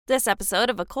This episode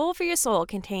of A Coal for Your Soul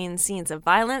contains scenes of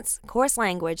violence, coarse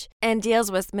language, and deals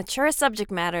with mature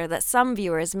subject matter that some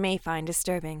viewers may find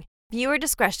disturbing. Viewer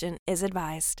discretion is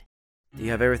advised. Do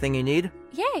you have everything you need?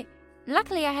 Yeah.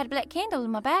 Luckily I had a black candle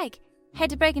in my bag. Had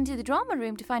to break into the drama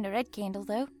room to find a red candle,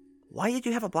 though. Why did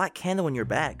you have a black candle in your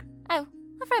bag? Oh,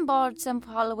 a friend borrowed some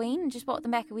for Halloween and just bought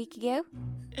them back a week ago.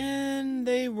 And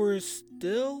they were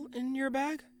still in your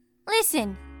bag?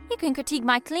 Listen, you can critique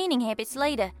my cleaning habits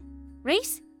later.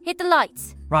 Reese, hit the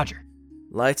lights. Roger.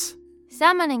 Lights?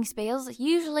 Summoning spells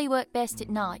usually work best at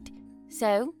night,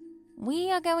 so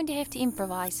we are going to have to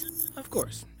improvise. Of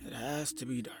course, it has to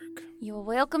be dark. You're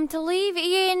welcome to leave,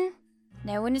 Ian.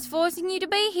 No one is forcing you to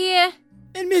be here.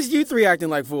 And miss you three acting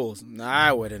like fools.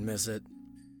 I wouldn't miss it.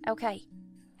 Okay,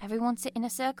 everyone sit in a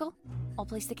circle. I'll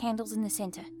place the candles in the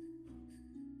center.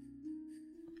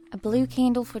 A blue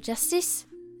candle for justice,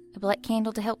 a black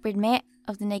candle to help rid Matt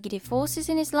of the negative forces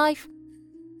in his life,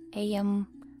 a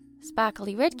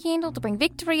sparkly red candle to bring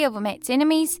victory over Matt's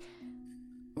enemies.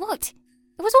 What?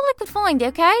 It was all I could find,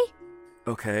 okay?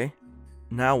 Okay.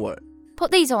 Now what?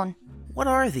 Put these on. What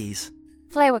are these?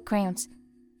 Flower crowns,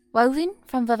 woven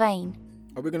from vervain.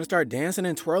 Are we gonna start dancing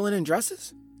and twirling in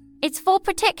dresses? It's for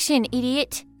protection,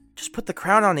 idiot. Just put the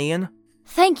crown on, Ian.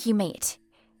 Thank you, mate.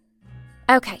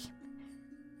 Okay.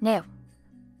 Now,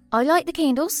 I light the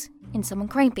candles and summon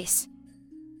Krampus.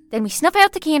 Then we snuff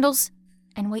out the candles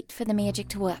and wait for the magic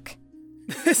to work.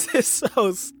 This is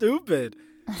so stupid.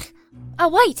 Oh,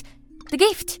 wait! The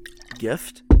gift!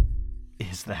 Gift?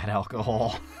 Is that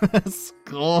alcohol?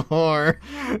 Score!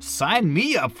 Sign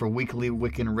me up for weekly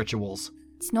Wiccan rituals.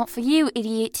 It's not for you,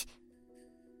 idiot.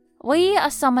 We are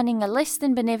summoning a less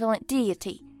than benevolent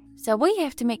deity, so we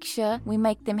have to make sure we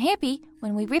make them happy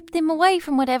when we rip them away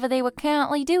from whatever they were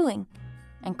currently doing.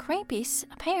 And Krampus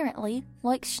apparently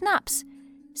likes schnapps.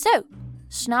 So,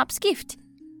 schnapps gift.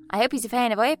 I hope he's a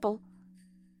fan of apple.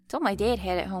 It's all my dad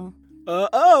had at home.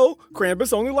 Uh-oh,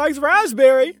 Krampus only likes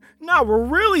raspberry. Now we're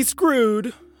really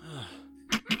screwed.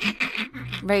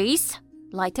 Reese,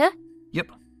 lighter.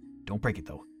 Yep. Don't break it,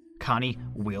 though. Connie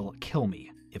will kill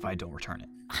me if I don't return it.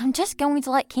 I'm just going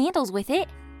to light candles with it.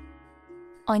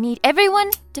 I need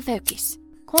everyone to focus.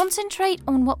 Concentrate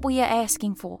on what we are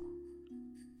asking for.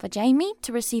 For Jamie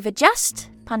to receive a just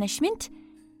punishment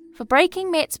for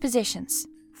breaking Matt's possessions.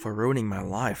 For ruining my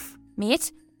life.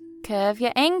 Matt, curve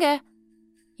your anger.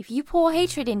 If you pour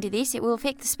hatred into this, it will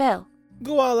affect the spell.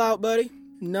 Go all out, buddy.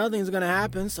 Nothing's gonna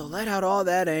happen, so let out all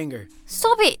that anger.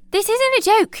 Stop it! This isn't a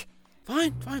joke!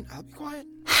 Fine, I'll be quiet.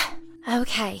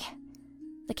 Okay.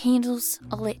 The candles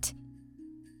are lit.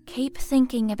 Keep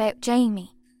thinking about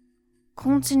Jamie.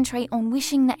 Concentrate on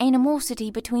wishing the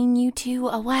animosity between you two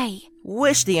away.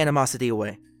 Wish the animosity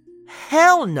away.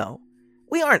 Hell no.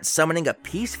 We aren't summoning a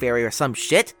peace fairy or some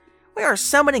shit. We are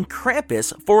summoning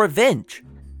Krampus for revenge.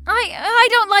 I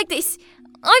don't like this.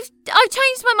 I've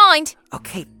changed my mind.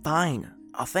 Okay, fine.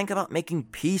 I'll think about making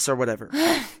peace or whatever.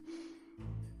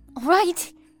 All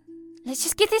right. Let's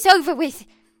just get this over with.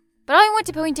 But I want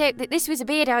to point out that this was a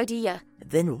bad idea.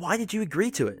 Then why did you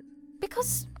agree to it?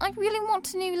 Because I really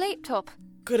want a new laptop.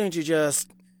 Couldn't you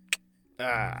just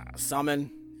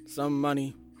summon some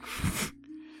money?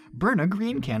 Burn a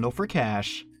green candle for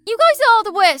cash. You guys are all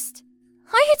the worst.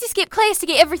 I had to skip class to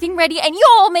get everything ready, and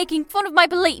you're all making fun of my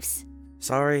beliefs.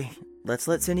 Sorry. Let's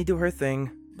let Cindy do her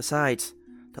thing. Besides,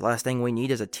 the last thing we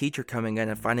need is a teacher coming in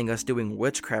and finding us doing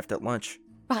witchcraft at lunch.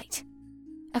 Right.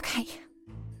 Okay.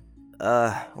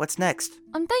 What's next?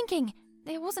 I'm thinking.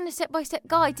 There wasn't a step-by-step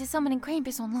guide to summoning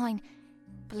Krampus online.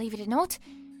 Believe it or not.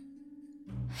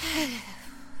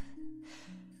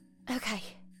 Okay.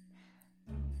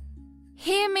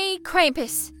 Hear me,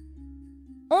 Krampus.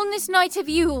 On this night of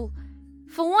Yule,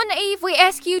 for one eve we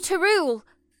ask you to rule.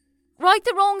 Right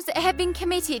the wrongs that have been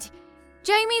committed.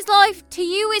 Jamie's life to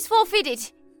you is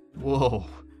forfeited. Whoa.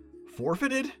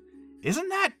 Forfeited? Isn't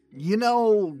that,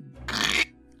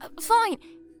 Fine.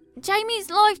 Jamie's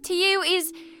life to you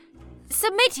is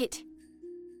submitted.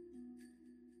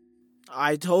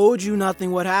 I told you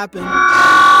nothing would happen.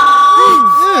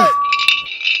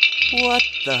 What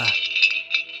the?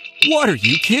 What are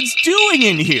you kids doing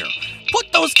in here?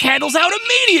 Put those candles out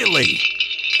immediately!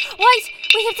 Wait,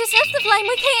 we have to snuff the flame.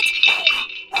 We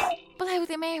can't blow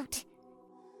them out.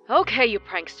 Okay, you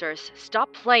pranksters,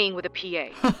 stop playing with a PA.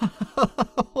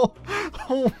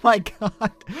 Oh my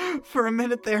god. For a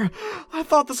minute there, I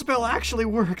thought the spell actually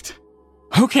worked.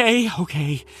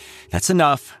 Okay. That's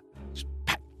enough. Just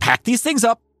pack these things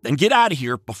up and get out of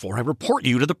here before I report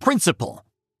you to the principal.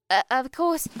 Of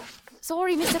course.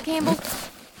 Sorry, Mr. Campbell.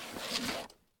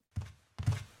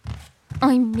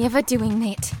 I'm never doing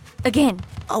that. Again.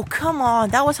 Oh, come on,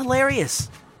 that was hilarious.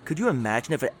 Could you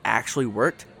imagine if it actually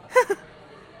worked?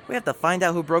 We have to find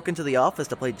out who broke into the office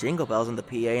to play Jingle Bells on the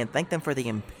PA and thank them for the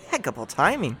impeccable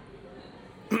timing.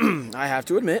 I have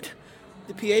to admit,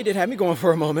 the PA did have me going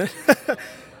for a moment.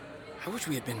 I wish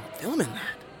we had been filming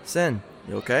that. Sin,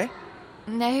 you okay?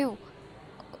 No.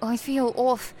 I feel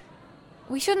off.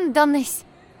 We shouldn't have done this.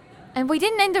 And we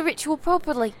didn't end the ritual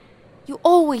properly. You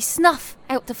always snuff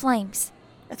out the flames.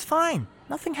 It's fine.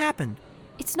 Nothing happened.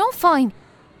 It's not fine.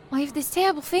 I have this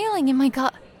terrible feeling in my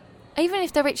gut. Even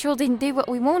if the ritual didn't do what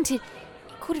we wanted,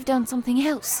 it could have done something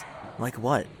else. Like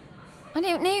what? I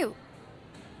don't know.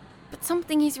 But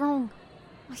something is wrong.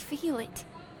 I feel it.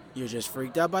 You're just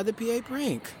freaked out by the PA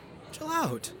prank. Chill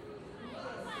out.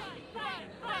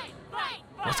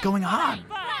 What's going on?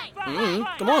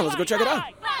 Come on, let's go check it out.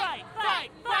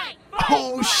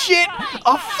 Oh shit!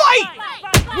 A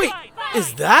fight! Wait,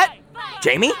 is that?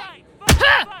 Jamie? Jamie!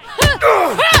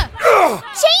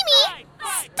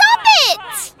 Stop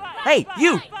it! Hey,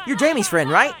 you're Jamie's friend,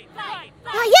 right?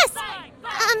 Yes!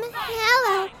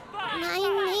 Hello. My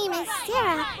name is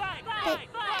Sarah, but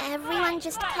everyone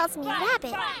just calls me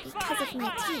Rabbit because of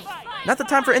my teeth. Not the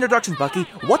time for introductions, Bucky.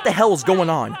 What the hell is going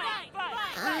on?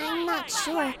 I'm not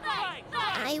sure.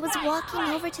 I was walking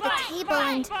over to the table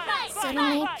and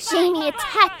suddenly Jamie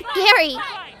attacked Gary.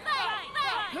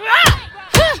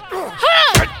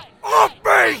 Get off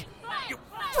me! You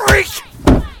freak!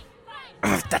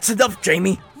 That's enough,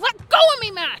 Jamie. Let go of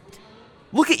me, Matt!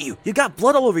 Look at you. You got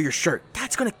blood all over your shirt.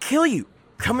 That's gonna kill you.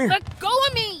 Come here. Let go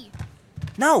of me!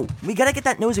 No, we gotta get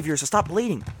that nose of yours to stop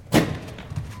bleeding.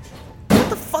 What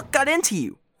the fuck got into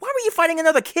you? Why were you fighting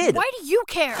another kid? Why do you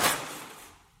care?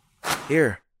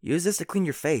 Here, use this to clean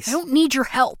your face. I don't need your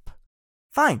help.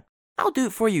 Fine. I'll do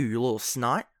it for you, you little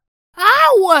snot.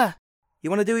 Ow! You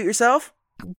wanna do it yourself?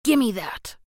 Gimme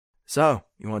that. So,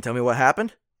 you wanna tell me what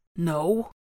happened?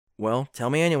 No. Well, tell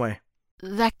me anyway.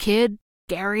 That kid,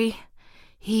 Gary,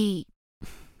 he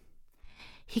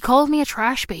called me a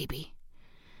trash baby.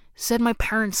 Said my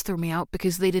parents threw me out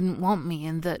because they didn't want me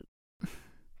and that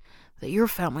your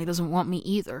family doesn't want me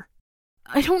either.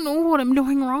 I don't know what I'm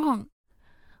doing wrong.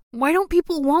 Why don't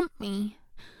people want me?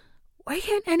 Why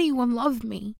can't anyone love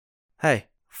me? Hey,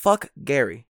 fuck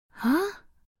Gary. Huh?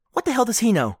 What the hell does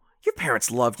he know? Your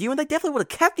parents loved you and they definitely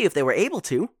would have kept you if they were able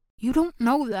to. You don't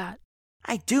know that.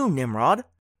 I do, Nimrod.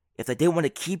 If they didn't want to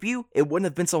keep you, it wouldn't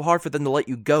have been so hard for them to let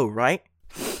you go, right?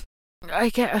 I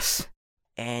guess.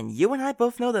 And you and I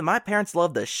both know that my parents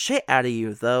loved the shit out of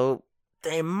you, though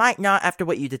they might not after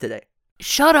what you did today.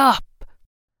 Shut up!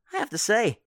 I have to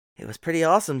say, it was pretty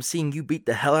awesome seeing you beat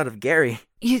the hell out of Gary.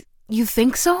 You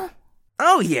think so?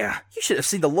 Oh yeah, you should have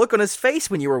seen the look on his face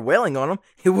when you were wailing on him.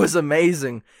 It was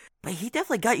amazing. But he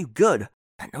definitely got you good.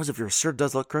 That nose of yours sure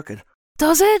does look crooked.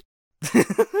 Does it?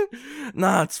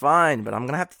 Nah, it's fine, but I'm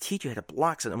gonna have to teach you how to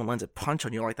block so no one lands a punch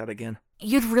on you like that again.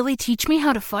 You'd really teach me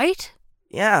how to fight?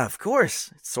 Yeah, of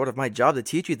course. It's sort of my job to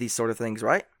teach you these sort of things,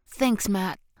 right? Thanks,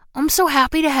 Matt. I'm so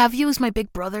happy to have you as my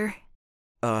big brother.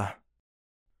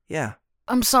 Yeah.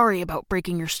 I'm sorry about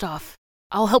breaking your stuff.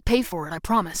 I'll help pay for it, I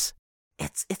promise.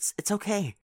 It's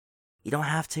okay. You don't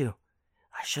have to.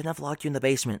 I shouldn't have locked you in the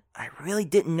basement. I really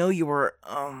didn't know you were,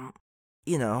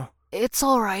 you know. It's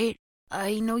alright.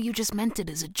 I know you just meant it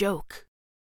as a joke.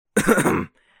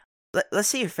 Let's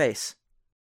see your face.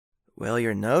 Well,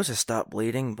 your nose has stopped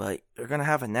bleeding, but you're gonna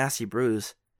have a nasty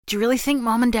bruise. Do you really think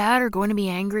Mom and Dad are going to be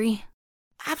angry?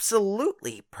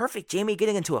 Absolutely. Perfect Jamie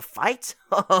getting into a fight?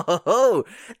 Oh,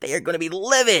 they are gonna be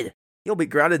livid. You'll be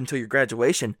grounded until your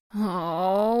graduation.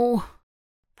 Oh.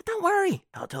 But don't worry.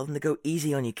 I'll tell them to go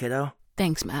easy on you, kiddo.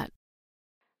 Thanks, Matt.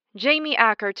 Jamie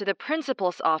Acker to the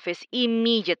principal's office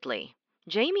immediately.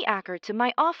 Jamie Acker to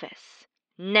my office.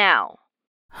 Now.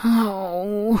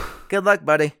 Oh. Good luck,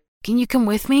 buddy. Can you come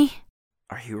with me?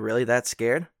 Are you really that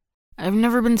scared? I've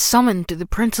never been summoned to the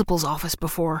principal's office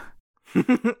before.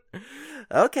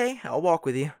 Okay, I'll walk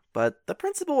with you. But the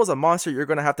principal is a monster you're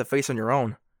gonna have to face on your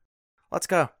own. Let's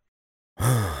go.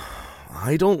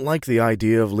 I don't like the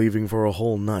idea of leaving for a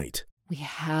whole night. We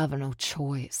have no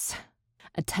choice.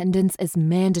 Attendance is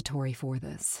mandatory for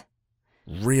this.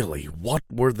 Really, what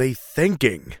were they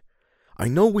thinking? I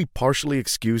know we partially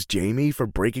excused Jamie for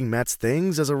breaking Matt's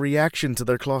things as a reaction to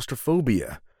their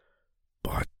claustrophobia.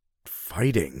 But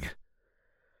fighting...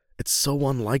 it's so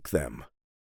unlike them.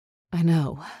 I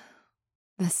know.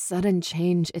 The sudden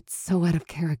change, it's so out of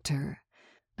character.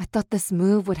 I thought this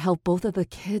move would help both of the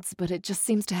kids, but it just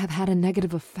seems to have had a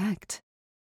negative effect.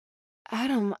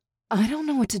 Adam, I don't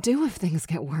know what to do if things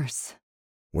get worse.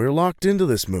 We're locked into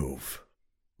this move.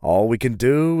 All we can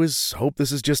do is hope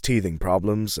this is just teething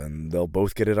problems and they'll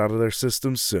both get it out of their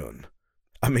systems soon.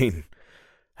 I mean,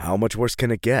 how much worse can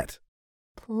it get?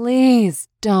 Please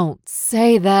don't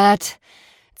say that.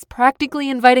 It's practically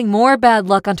inviting more bad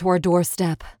luck onto our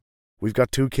doorstep. We've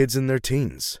got 2 kids in their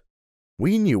teens.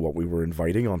 We knew what we were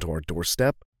inviting onto our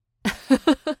doorstep.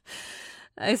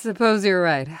 I suppose you're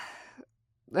right.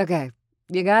 Okay,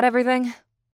 you got everything?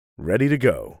 Ready to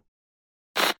go.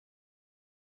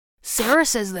 Sarah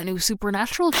says the new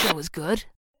Supernatural show is good.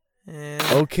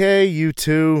 Okay, you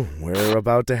two, we're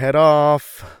about to head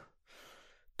off.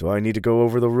 Do I need to go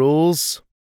over the rules?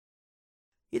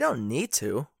 You don't need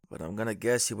to, but I'm gonna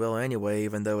guess you will anyway,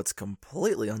 even though it's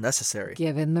completely unnecessary.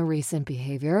 Given the recent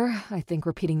behavior, I think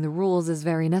repeating the rules is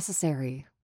very necessary.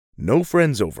 No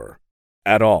friends over.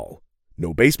 At all.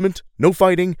 No basement, no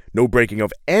fighting, no breaking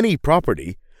of any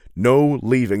property, no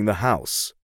leaving the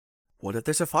house. What if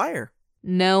there's a fire?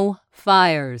 No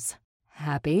fires.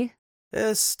 Happy?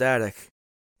 Ecstatic.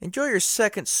 Enjoy your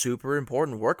second super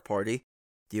important work party.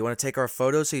 Do you want to take our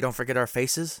photos so you don't forget our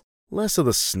faces? Less of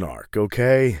the snark,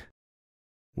 okay?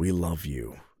 We love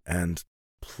you, and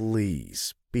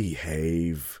please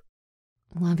behave.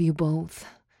 Love you both.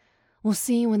 We'll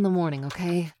see you in the morning,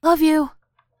 okay? Love you.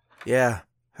 Yeah,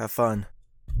 have fun.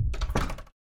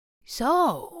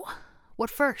 So, what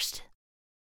first?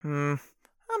 I'm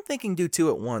thinking do 2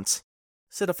 at once.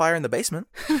 Set a fire in the basement.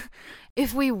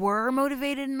 If we were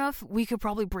motivated enough, we could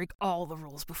probably break all the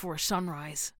rules before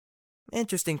sunrise.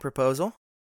 Interesting proposal.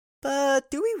 But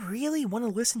do we really want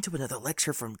to listen to another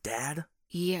lecture from Dad?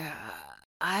 Yeah,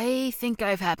 I think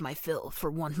I've had my fill for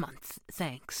 1 month,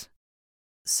 thanks.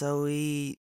 So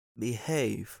we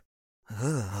behave.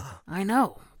 Ugh. I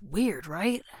know, weird,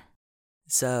 right?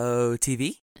 So,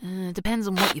 TV? Depends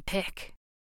on what you pick.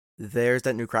 There's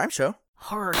that new crime show.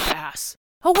 Hard pass.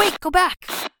 Oh wait, go back!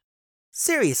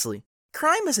 Seriously,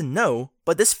 crime is a no,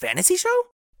 but this fantasy show?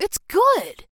 It's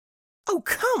good! Oh,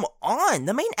 come on!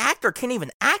 The main actor can't even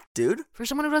act, dude! For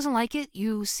someone who doesn't like it,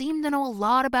 you seem to know a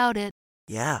lot about it.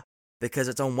 Yeah, because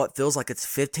it's on what feels like its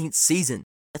 15th season.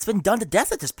 It's been done to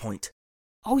death at this point.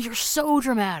 Oh, you're so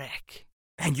dramatic.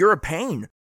 And you're a pain.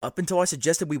 Up until I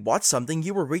suggested we watch something,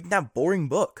 you were reading that boring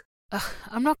book.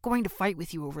 I'm not going to fight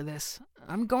with you over this.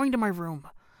 I'm going to my room.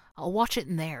 I'll watch it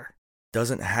in there.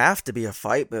 Doesn't have to be a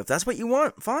fight, but if that's what you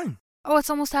want, fine. Oh, it's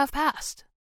almost past.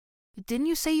 Didn't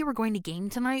you say you were going to game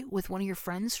tonight with one of your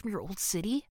friends from your old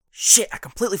city? Shit, I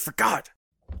completely forgot.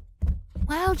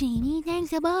 Wow, Jamie,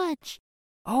 thanks a bunch.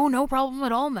 Oh, no problem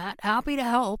at all, Matt. Happy to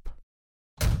help.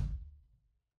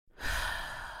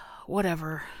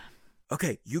 Whatever.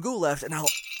 Okay, you go left and I'll...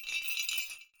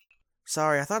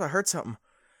 Sorry, I thought I heard something.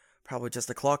 Probably just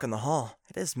the clock in the hall.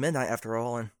 It is midnight after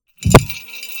all, and...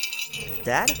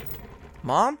 Dad?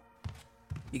 Mom?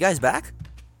 You guys back?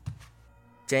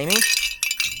 Jamie?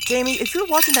 Jamie, if you're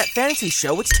watching that fantasy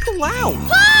show, it's too loud!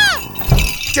 Ah!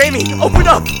 Jamie, open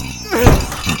up!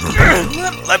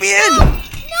 Let me in! No!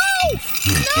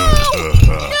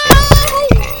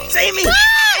 Jamie,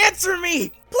 answer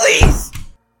me! Please!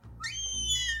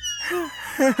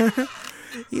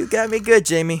 You got me good,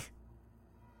 Jamie.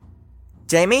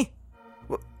 Jamie?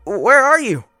 Where are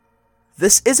you?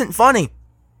 This isn't funny.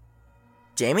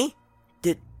 Jamie?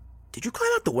 Did you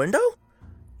climb out the window?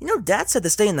 You know Dad said to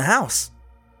stay in the house.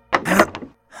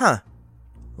 Huh.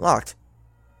 Locked.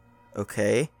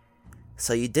 Okay.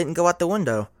 So you didn't go out the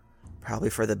window. Probably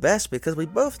for the best because we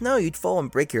both know you'd fall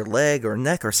and break your leg or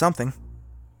neck or something.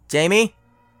 Jamie?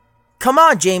 Come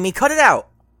on, Jamie, cut it out!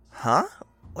 Huh?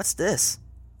 What's this?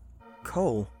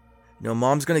 Cole. You know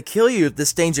Mom's gonna kill you if this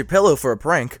stains your pillow for a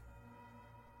prank.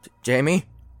 Jamie?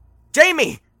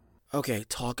 Jamie! Okay,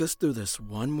 talk us through this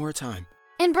one more time.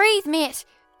 And breathe, mate.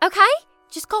 Okay?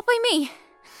 Just copy me.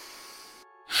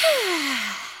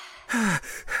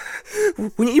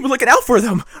 We need to be looking out for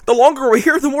them. The longer we're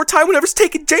here, the more time whenever's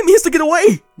taken, Jamie has to get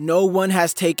away. No one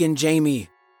has taken Jamie.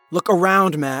 Look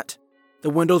around, Matt. The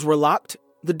windows were locked,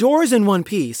 the door's in one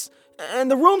piece,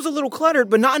 and the room's a little cluttered,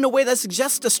 but not in a way that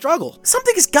suggests a struggle.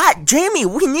 Something has got Jamie.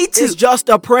 We need to... It's just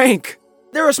a prank.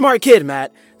 They're a smart kid,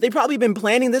 Matt. They've probably been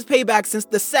planning this payback since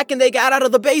the second they got out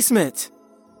of the basement.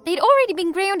 They'd already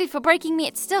been grounded for breaking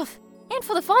mate's stuff, and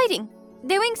for the fighting.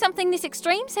 Doing something this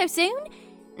extreme so soon?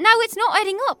 Now it's not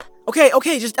adding up.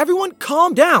 Okay, just everyone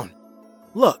calm down.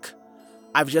 Look,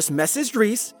 I've just messaged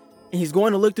Reese, and he's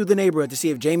going to look through the neighborhood to see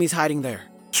if Jamie's hiding there.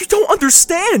 You don't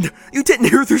understand! You didn't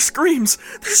hear their screams!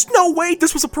 There's no way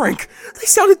this was a prank! They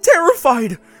sounded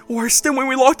terrified! Worse than when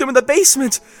we locked them in the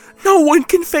basement! No one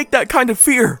can fake that kind of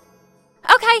fear!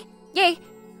 Okay, yeah.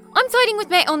 I'm siding with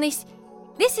mate on this.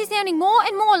 This is sounding more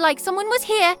and more like someone was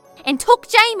here and took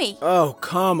Jamie. Oh,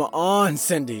 come on,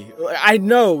 Cindy. I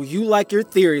know you like your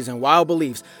theories and wild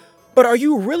beliefs, but are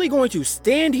you really going to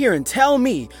stand here and tell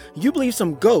me you believe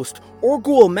some ghost or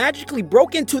ghoul magically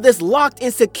broke into this locked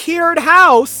and secured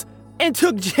house and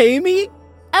took Jamie?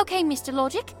 Okay, Mr.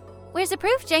 Logic. Where's the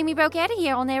proof Jamie broke out of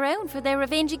here on their own for their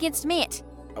revenge against Matt?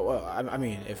 Well, I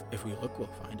mean, if we look, we'll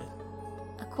find it.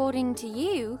 According to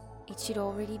you, it should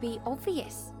already be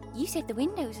obvious. You said the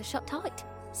windows are shut tight.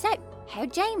 So,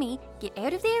 how'd Jamie get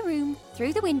out of their room,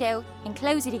 through the window, and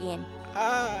close it again?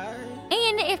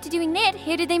 And after doing that,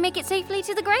 how did they make it safely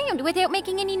to the ground without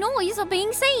making any noise or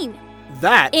being seen?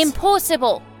 That's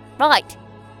impossible. Right.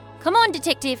 Come on,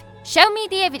 detective. Show me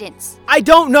the evidence. I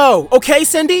don't know, okay,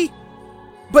 Cindy?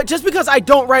 But just because I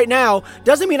don't right now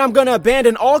doesn't mean I'm gonna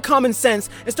abandon all common sense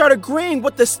and start agreeing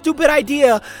with the stupid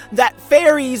idea that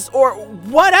fairies or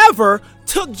whatever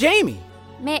took Jamie.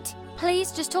 Matt,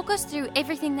 please just talk us through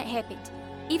everything that happened.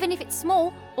 Even if it's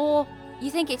small or you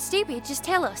think it's stupid, just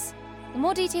tell us. The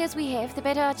more details we have, the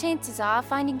better our chances are of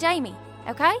finding Jamie,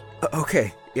 okay?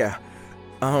 Okay, yeah.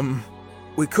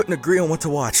 We couldn't agree on what to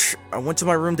watch. I went to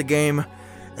my room to game.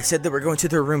 They said they were going to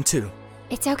their room too.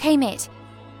 It's okay, Matt.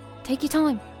 Take your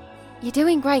time. You're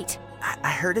doing great.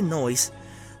 I heard a noise.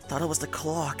 Thought it was the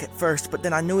clock at first, but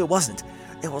then I knew it wasn't.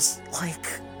 It was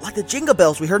like the jingle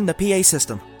bells we heard in the PA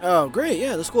system. Oh, great.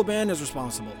 Yeah, the school band is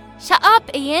responsible. Shut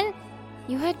up, Ian.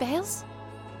 You heard bells?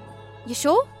 You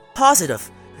sure? Positive.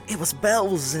 It was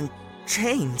bells and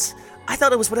chains. I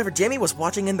thought it was whatever Jamie was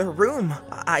watching in their room.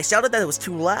 I shouted that it was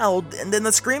too loud, and then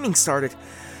the screaming started.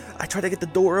 I tried to get the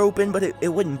door open, but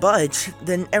it wouldn't budge.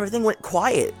 Then everything went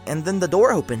quiet, and then the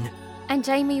door opened. And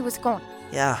Jamie was gone.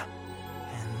 Yeah.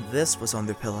 And this was on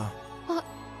their pillow. What?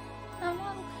 Oh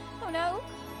no. Oh no.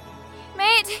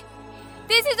 Matt,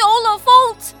 this is all our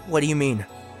fault. What do you mean?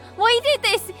 We did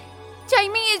this.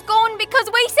 Jamie is gone because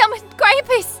we summoned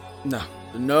Krampus.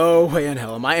 No way in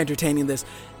hell am I entertaining this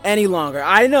any longer.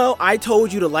 I know I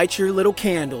told you to light your little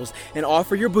candles and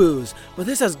offer your booze, but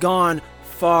this has gone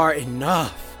far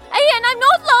enough. Ian, I'm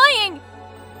not lying.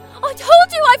 I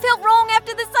told you I felt wrong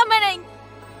after the summoning.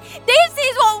 This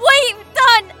is what we've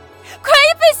done.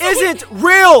 Krampus isn't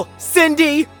real,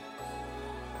 Cindy.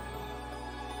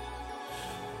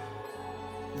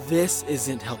 This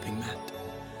isn't helping Matt.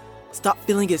 Stop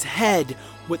filling his head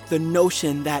with the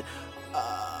notion that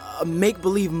a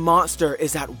make-believe monster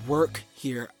is at work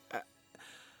here.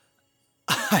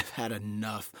 I've had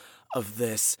enough of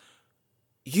this.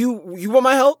 You want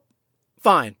my help?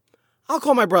 Fine. I'll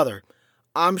call my brother.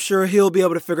 I'm sure he'll be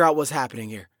able to figure out what's happening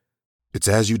here. It's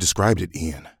as you described it,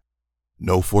 Ian.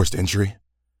 No forced entry.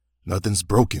 Nothing's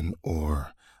broken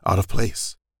or out of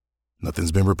place.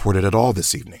 Nothing's been reported at all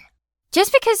this evening.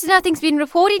 Just because nothing's been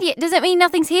reported yet doesn't mean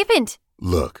nothing's happened.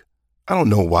 Look, I don't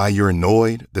know why you're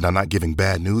annoyed that I'm not giving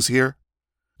bad news here.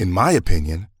 In my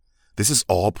opinion, this is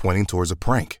all pointing towards a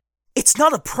prank. It's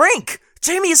not a prank!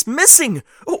 Jamie is missing!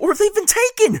 Or they've been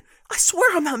taken! I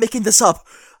swear I'm not making this up.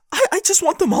 I just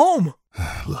want them home.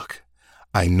 Look,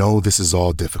 I know this is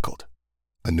all difficult.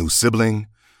 A new sibling,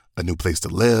 a new place to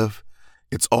live.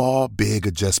 It's all big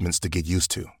adjustments to get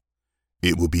used to.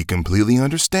 It will be completely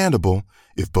understandable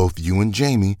if both you and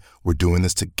Jamie were doing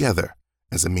this together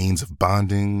as a means of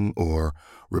bonding or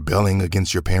rebelling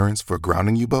against your parents for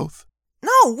grounding you both.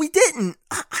 No, we didn't.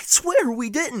 I swear we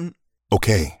didn't.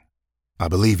 Okay, I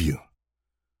believe you.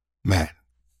 Matt,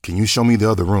 can you show me the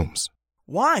other rooms?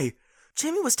 Why?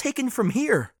 Jamie was taken from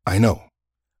here. I know.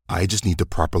 I just need to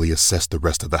properly assess the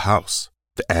rest of the house.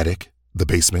 The attic, the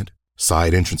basement,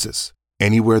 side entrances.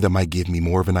 Anywhere that might give me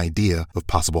more of an idea of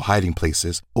possible hiding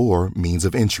places or means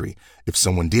of entry if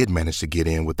someone did manage to get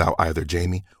in without either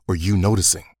Jamie or you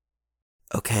noticing.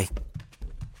 Okay.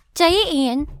 Gee,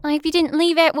 Ian, I hope you didn't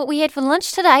leave out what we had for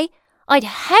lunch today. I'd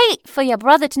hate for your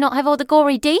brother to not have all the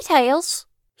gory details.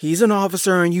 He's an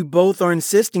officer and you both are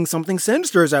insisting something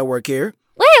sinister is at work here.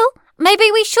 Well, maybe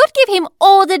we should give him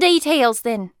all the details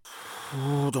then.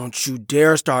 Oh, don't you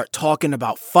dare start talking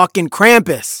about fucking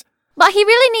Krampus. But he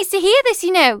really needs to hear this,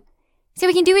 you know, so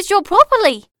he can do his job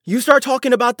properly. You start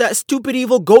talking about that stupid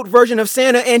evil goat version of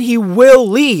Santa and he will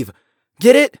leave.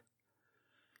 Get it?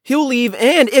 He'll leave,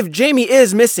 and if Jamie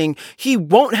is missing, he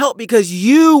won't help because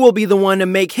you will be the one to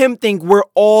make him think we're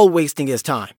all wasting his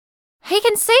time. He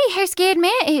can see how scared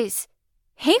Matt is.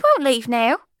 He won't leave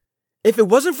now. If it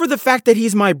wasn't for the fact that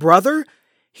he's my brother,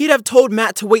 he'd have told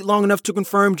Matt to wait long enough to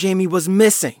confirm Jamie was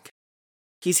missing.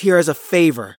 He's here as a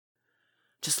favor.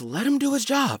 Just let him do his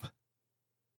job.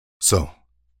 So,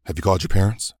 have you called your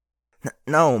parents?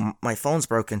 No, my phone's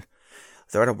broken.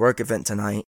 They're at a work event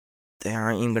tonight. They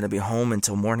aren't even going to be home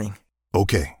until morning.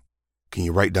 Okay. Can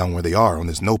you write down where they are on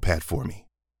this notepad for me?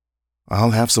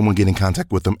 I'll have someone get in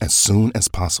contact with them as soon as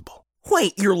possible.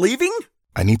 Wait, you're leaving?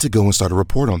 I need to go and start a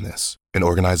report on this and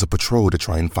organize a patrol to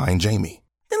try and find Jamie.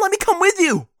 Then let me come with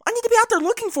you. I need to be out there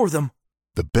looking for them.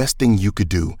 The best thing you could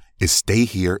do is stay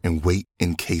here and wait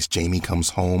in case Jamie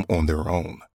comes home on their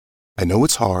own. I know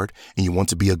it's hard and you want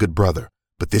to be a good brother,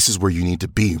 but this is where you need to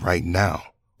be right now,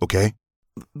 okay?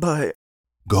 But...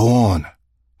 Go on.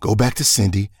 Go back to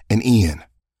Cindy and Ian.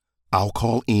 I'll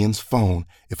call Ian's phone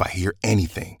if I hear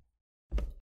anything.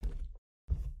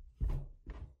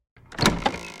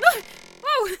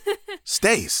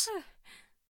 Stace,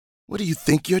 what do you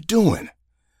think you're doing?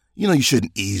 You know you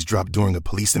shouldn't eavesdrop during a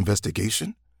police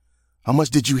investigation. How much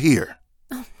did you hear?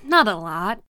 Not a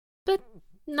lot, but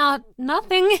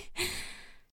nothing.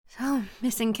 So,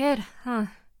 missing kid, huh?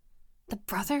 The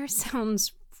brother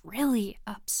sounds really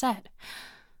upset.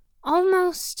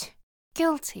 Almost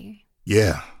guilty.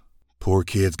 Yeah, poor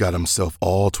kid's got himself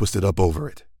all twisted up over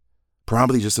it.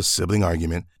 Probably just a sibling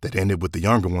argument that ended with the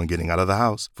younger one getting out of the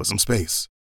house for some space.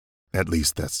 At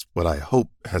least that's what I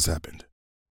hope has happened.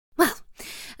 Well,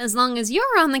 as long as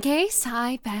you're on the case,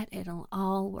 I bet it'll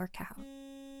all work out.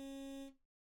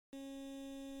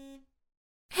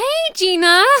 Hey,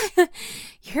 Gina!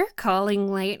 You're calling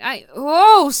late.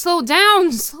 Slow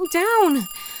down.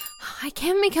 I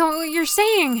can't make out what you're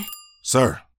saying.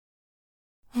 Sir.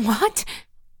 What?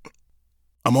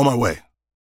 I'm on my way.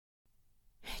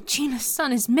 Gina's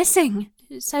son is missing.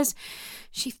 It says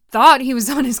she thought he was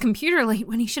on his computer late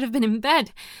when he should have been in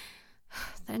bed.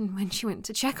 Then when she went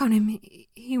to check on him,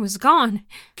 he was gone.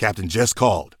 Captain just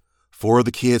called. 4 of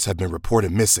the kids have been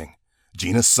reported missing,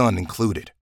 Gina's son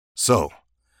included. So,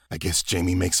 I guess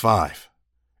Jamie makes 5.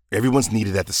 Everyone's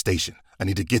needed at the station. I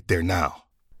need to get there now.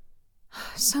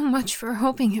 So much for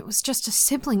hoping it was just a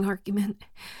sibling argument.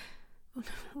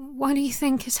 What do you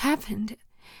think has happened?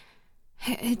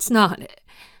 It's not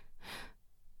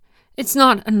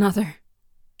another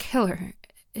killer,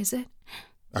 is it?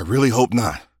 I really hope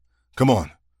not. Come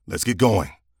on, let's get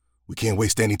going. We can't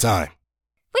waste any time.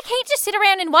 We can't just sit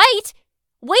around and wait.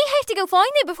 We have to go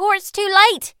find them before it's too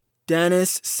late.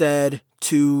 Dennis said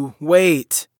to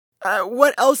wait.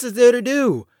 What else is there to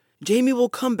do? Jamie will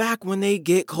come back when they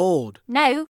get cold.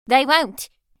 No, they won't.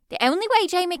 The only way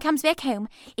Jamie comes back home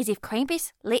is if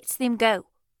Krampus lets them go,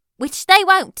 which they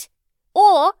won't.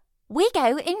 Or we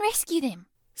go and rescue them.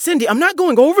 Cindy, I'm not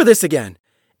going over this again.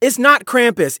 It's not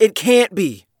Krampus. It can't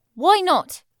be. Why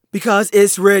not? Because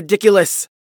it's ridiculous.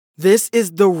 This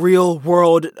is the real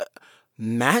world.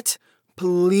 Matt,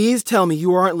 please tell me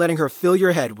you aren't letting her fill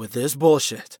your head with this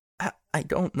bullshit. I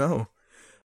don't know.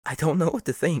 I don't know what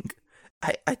to think.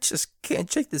 I just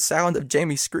can't shake the sound of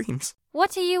Jamie's screams.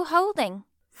 What are you holding?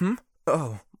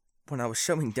 Oh, when I was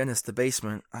showing Dennis the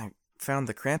basement, I found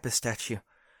the Krampus statue.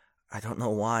 I don't know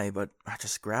why, but I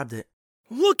just grabbed it.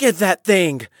 Look at that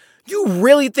thing! You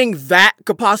really think that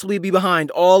could possibly be behind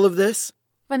all of this?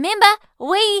 Remember,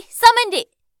 we summoned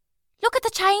it. Look at the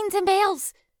chains and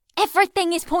bells.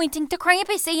 Everything is pointing to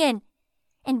Krampus, Ian.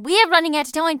 And we're running out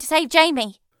of time to save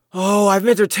Jamie. Oh, I've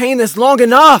entertained this long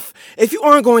enough! If you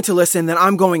aren't going to listen, then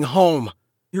I'm going home.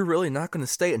 You're really not going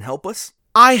to stay and help us?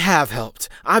 I have helped.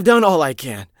 I've done all I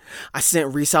can. I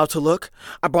sent Reese out to look.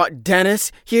 I brought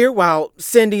Dennis here while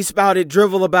Cindy spouted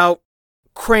drivel about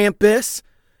Krampus.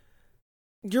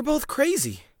 You're both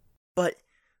crazy. But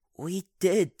we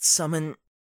did summon...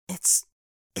 It's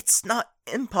not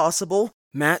impossible.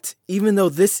 Matt, even though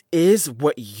this is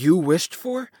what you wished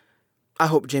for, I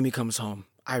hope Jamie comes home.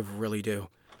 I really do.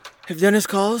 If Dennis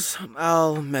calls,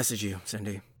 I'll message you,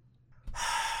 Cindy.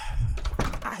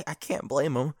 I can't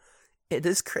blame him. It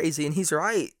is crazy, and he's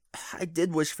right. I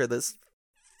did wish for this.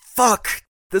 Fuck!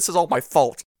 This is all my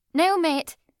fault. No,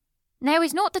 mate. Now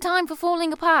is not the time for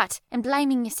falling apart and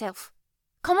blaming yourself.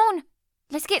 Come on,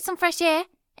 let's get some fresh air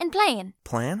and plan.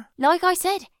 Plan? Like I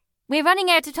said, we're running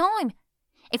out of time.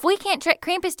 If we can't track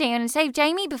Krampus down and save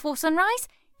Jamie before sunrise,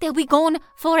 they'll be gone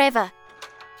forever.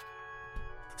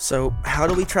 So, how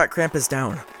do we track Krampus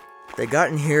down? They got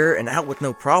in here and out with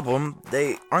no problem.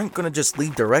 They aren't gonna just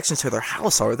leave directions to their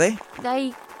house, are they?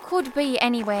 They could be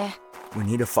anywhere. We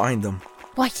need to find them.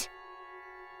 Wait.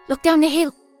 Look down the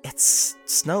hill. It's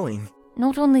snowing.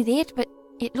 Not only that, but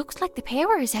it looks like the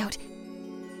power is out.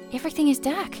 Everything is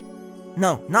dark.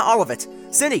 No, not all of it.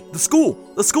 Cindy, the school!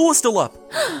 The school is still up!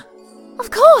 Of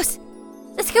course!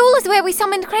 The school is where we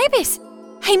summoned Krampus.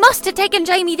 He must have taken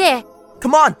Jamie there.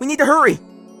 Come on, we need to hurry!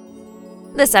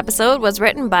 This episode was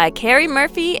written by Carrie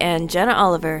Murphy and Jenna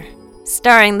Oliver,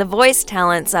 starring the voice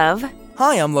talents of...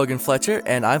 Hi, I'm Logan Fletcher,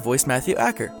 and I voiced Matthew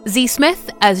Acker. Z Smith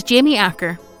as Jamie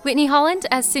Acker. Whitney Holland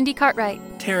as Cindy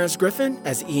Cartwright. Terrence Griffin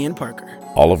as Ian Parker.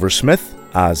 Oliver Smith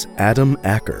as Adam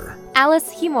Acker.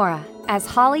 Alice Himura as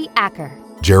Holly Acker.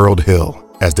 Gerald Hill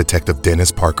as Detective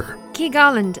Dennis Parker. Key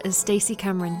Garland as Stacey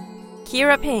Cameron.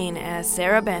 Kira Payne as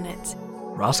Sarah Bennett.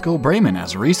 Roscoe Brayman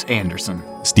as Reese Anderson.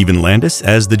 Stephen Landis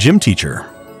as the gym teacher.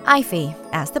 Ify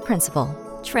as the principal.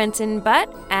 Trenton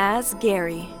Butt as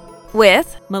Gary.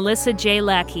 With Melissa J.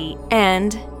 Lackey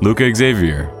and Luca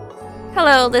Xavier.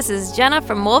 Hello, this is Jenna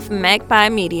from Wolf Magpie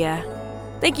Media.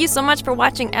 Thank you so much for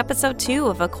watching episode 2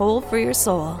 of A Coal for Your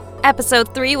Soul.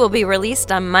 Episode 3 will be released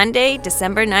on Monday,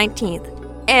 December 19th.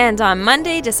 And on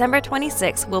Monday, December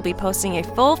 26th, we'll be posting a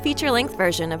full feature-length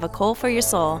version of A Coal for Your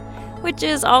Soul, which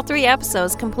is all 3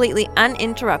 episodes completely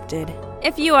uninterrupted.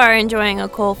 If you are enjoying A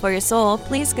Coal for Your Soul,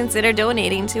 please consider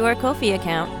donating to our Ko-fi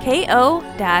account,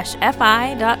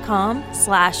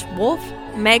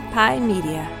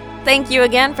 ko-fi.com/wolfmagpiemedia. Thank you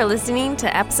again for listening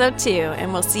to episode 2,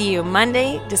 and we'll see you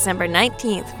Monday, December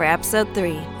 19th for episode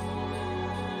 3.